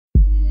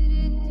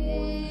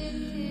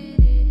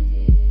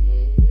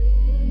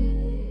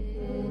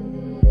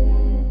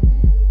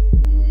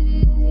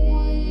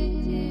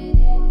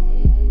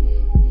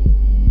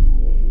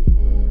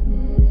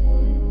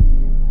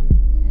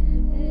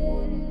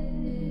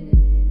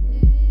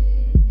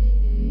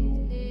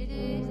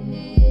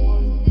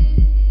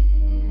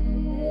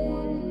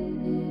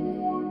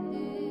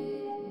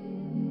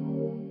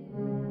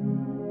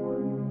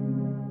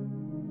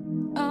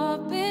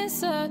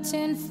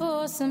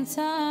some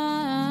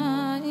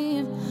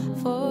time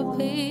for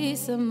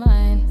peace of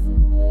mind,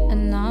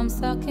 and now I'm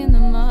stuck in the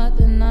mud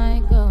and I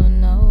ain't going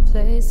no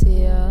place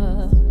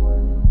here.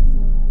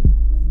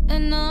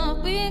 And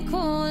I've been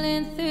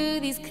calling through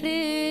these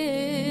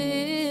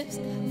clips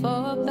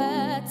for a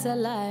better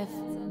life,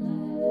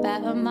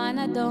 better mind.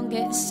 I don't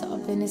get shot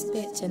up in this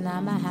bitch, and I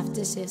might have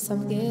to shift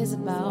some gears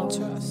about.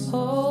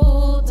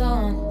 Hold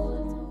on,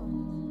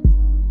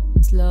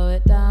 slow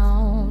it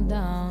down,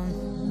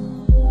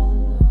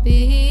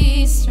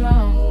 be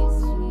strong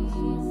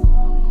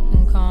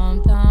and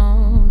calm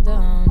down,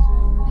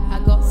 I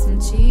got some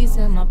cheese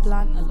in my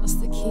blunt, I lost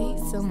the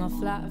keys to my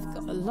flat. I've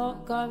got a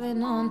lot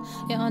going on.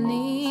 Yeah, I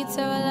need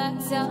to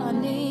relax. Yeah, I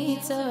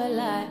need to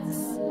relax.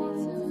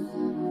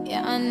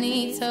 Yeah, I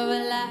need to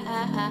relax.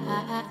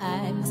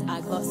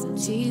 I got some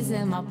cheese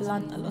in my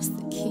blunt, I lost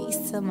the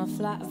keys to my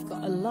flat. I've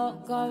got a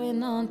lot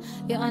going on.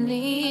 Yeah, I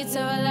need to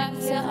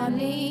relax. Yeah, I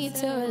need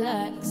to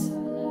relax.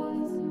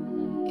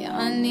 Yeah,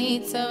 I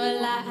need to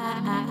relax.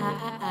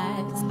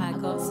 I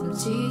got some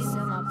cheese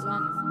in my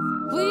blunt.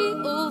 We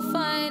all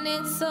find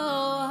it so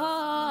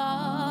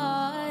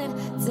hard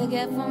to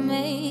get from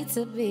A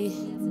to B,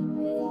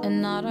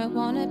 and I don't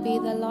wanna be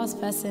the last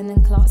person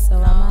in class, so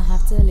I'ma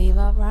have to leave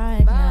out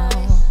right now.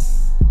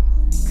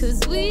 Cause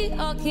we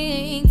are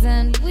kings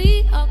and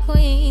we are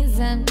queens,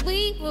 and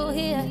we rule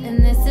here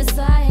in this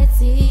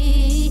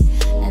society,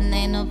 and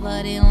ain't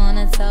nobody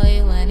wanna tell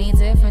you any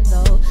different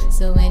though.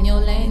 So in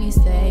your lane you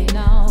stay.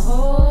 Now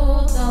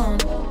hold on,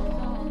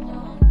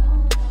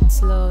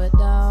 slow it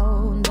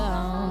down,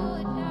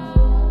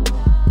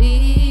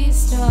 be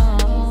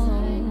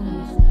strong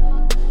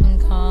and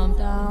calm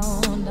down.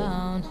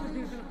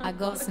 I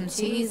got some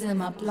cheese in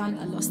my blunt,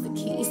 I lost the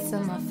keys to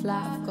my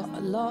flat. I've got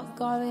a lot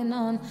going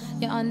on.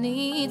 Yeah, I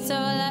need to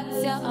relax.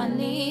 Yeah, I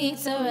need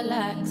to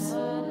relax.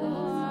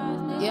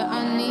 Yeah,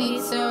 I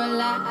need to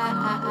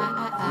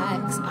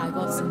relax. I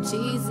got some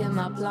cheese in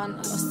my blunt,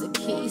 I lost the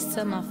keys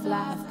to my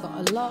flat. I've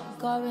got a lot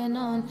going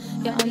on.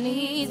 Yeah, I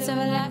need to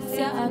relax.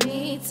 Yeah, I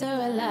need to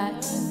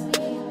relax.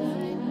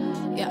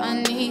 Yeah,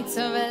 I need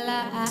to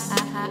relax.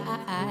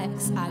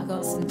 I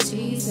got some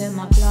cheese in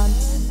my blunt.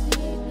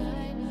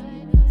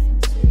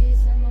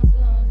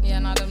 Yeah,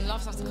 now them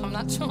laughs have to come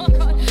natural. I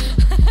can't.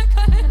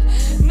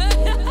 No,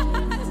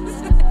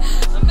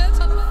 I'm better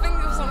trying to think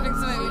of something to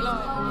make me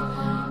laugh.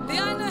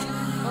 Yeah, I know.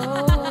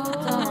 Hold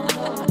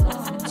on,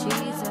 got some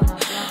cheese in my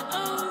blunt.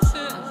 Oh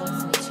shit. I got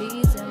some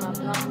cheese in my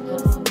blunt.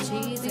 Got some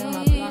cheese in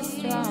my blunt.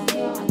 Strong. I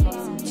got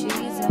some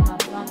cheese in my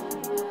blunt.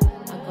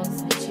 I got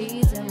some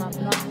cheese in my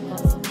blunt. Got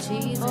some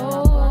cheese in my blunt.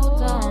 Hold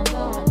on,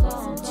 got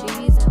some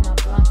cheese in my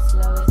blunt.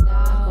 Slow it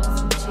down. I got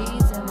some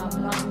cheese in my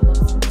blunt. Got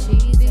some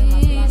cheese in my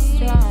blunt.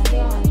 Strong.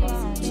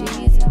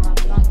 Cheese in my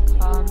blunt,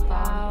 calm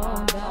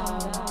down.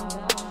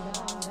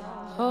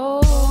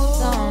 Hold on, be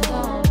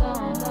strong, calm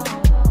down.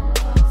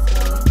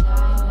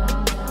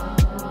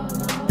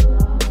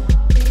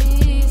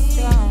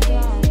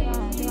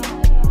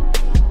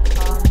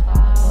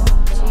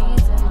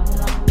 Cheese in my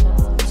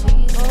blunt,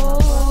 cheese.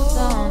 Hold on,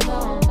 slow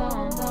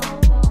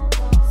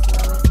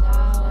it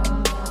down.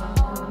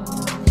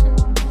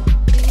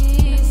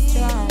 Be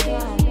strong, calm down.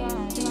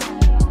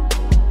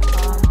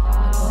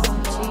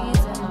 Cheese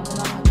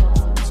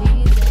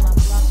in my blunt.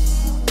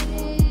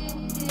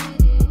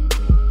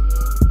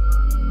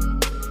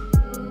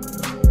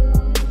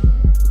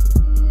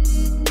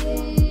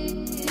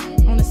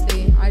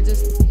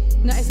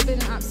 No, it's been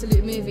an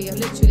absolute movie. I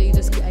literally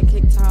just getting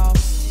kicked out,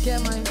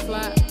 getting my own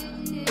flat,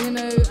 you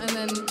know, and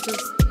then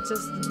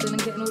just then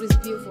getting all these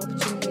beautiful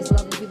opportunities,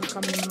 lovely people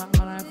coming in my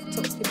life,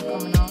 top people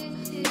coming out,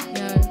 you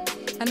know.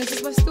 And it's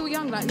just, we're still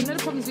young, like, you know,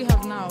 the problems we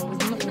have now is not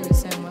going to be the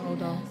same when we're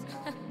older.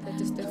 They're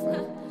just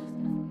different.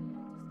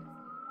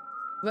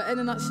 But in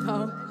a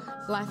nutshell,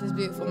 life is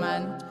beautiful,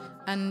 man.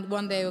 And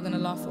one day we're going to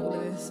laugh at all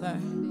of this, so,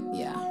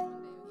 yeah.